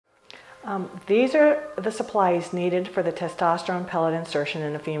These are the supplies needed for the testosterone pellet insertion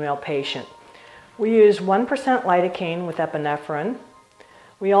in a female patient. We use 1% lidocaine with epinephrine.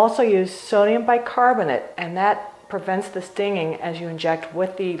 We also use sodium bicarbonate, and that prevents the stinging as you inject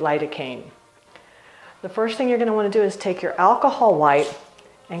with the lidocaine. The first thing you're going to want to do is take your alcohol wipe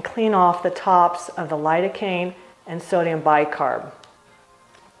and clean off the tops of the lidocaine and sodium bicarb.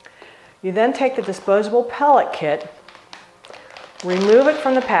 You then take the disposable pellet kit, remove it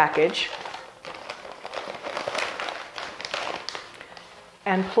from the package,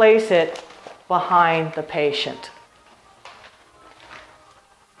 and place it behind the patient.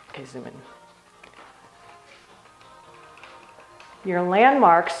 Okay, zoom in. Your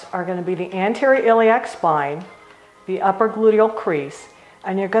landmarks are going to be the anterior iliac spine, the upper gluteal crease,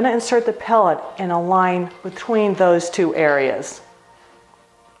 and you're going to insert the pellet in a line between those two areas.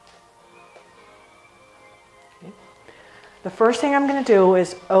 Okay. The first thing I'm going to do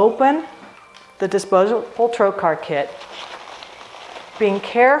is open the disposable trocar kit, being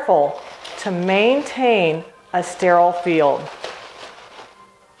careful to maintain a sterile field.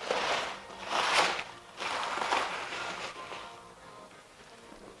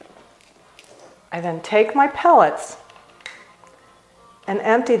 I then take my pellets and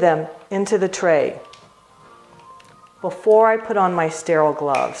empty them into the tray before I put on my sterile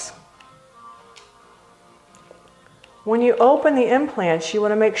gloves. When you open the implants, you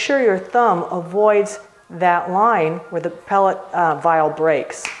want to make sure your thumb avoids that line where the pellet vial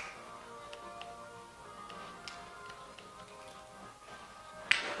breaks.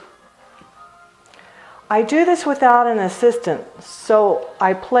 I do this without an assistant, so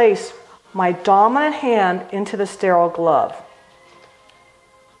I place my dominant hand into the sterile glove.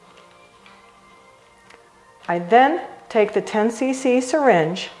 I then take the 10 cc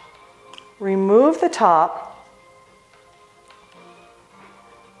syringe, remove the top,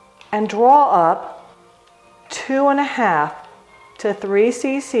 and draw up 2.5 to 3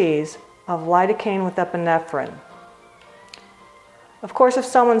 cc's of lidocaine with epinephrine. Of course, if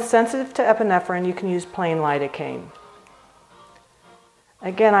someone's sensitive to epinephrine, you can use plain lidocaine.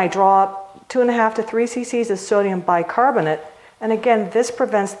 Again, I draw up 2.5 to 3 cc's of sodium bicarbonate, and again, this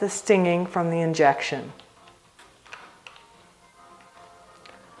prevents the stinging from the injection.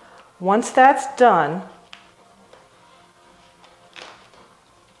 Once that's done,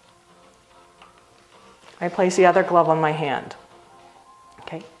 I place the other glove on my hand.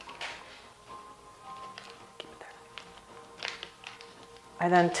 Okay. Keep it there. I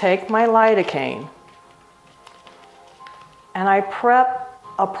then take my lidocaine and I prep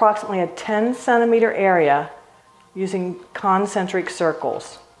approximately a 10 centimeter area using concentric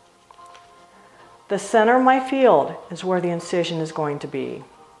circles. The center of my field is where the incision is going to be.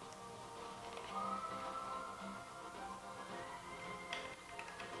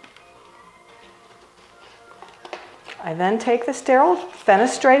 I then take the sterile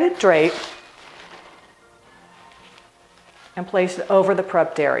fenestrated drape and place it over the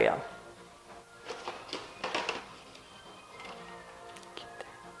prepped area.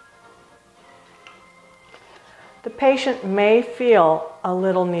 The patient may feel a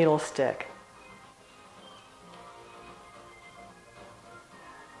little needle stick.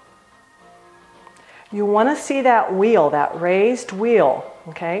 You want to see that wheel, that raised wheel,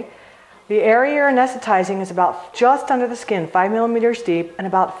 okay? The area you're anesthetizing is about just under the skin, 5 millimeters deep and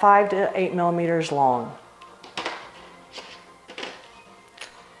about 5 to 8 millimeters long.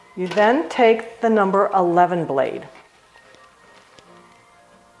 You then take the number 11 blade.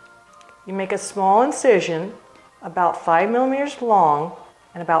 You make a small incision about 5 millimeters long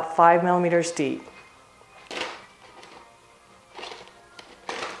and about 5 millimeters deep.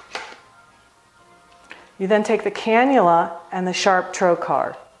 You then take the cannula and the sharp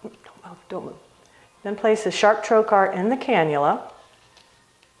trocar. Don't move. Then place the sharp trocar in the cannula.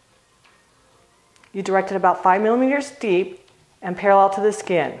 You direct it about 5 millimeters deep and parallel to the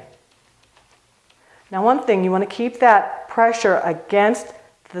skin. Now, one thing, you want to keep that pressure against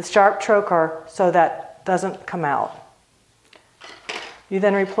the sharp trocar so that doesn't come out. You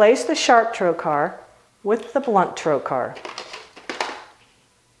then replace the sharp trocar with the blunt trocar.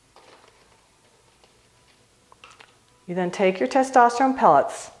 You then take your testosterone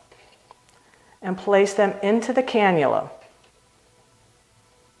pellets and place them into the cannula.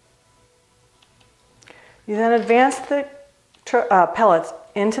 You then advance the pellets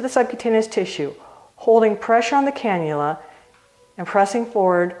into the subcutaneous tissue, holding pressure on the cannula and pressing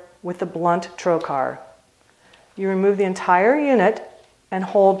forward with the blunt trocar. You remove the entire unit and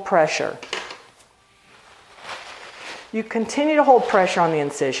hold pressure. You continue to hold pressure on the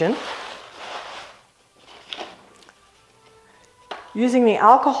incision. Using the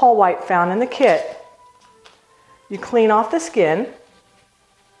alcohol wipe found in the kit, you clean off the skin.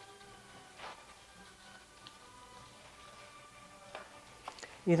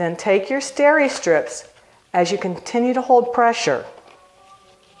 You then take your steri strips as you continue to hold pressure.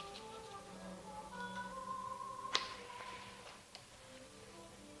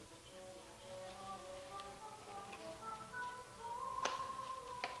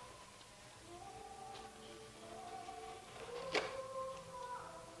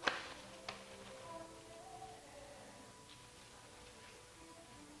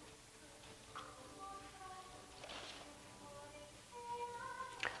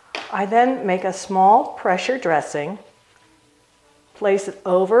 I then make a small pressure dressing, place it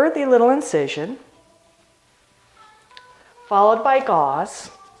over the little incision, followed by gauze,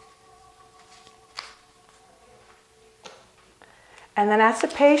 and then ask the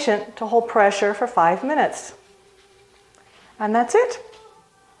patient to hold pressure for 5 minutes. And that's it.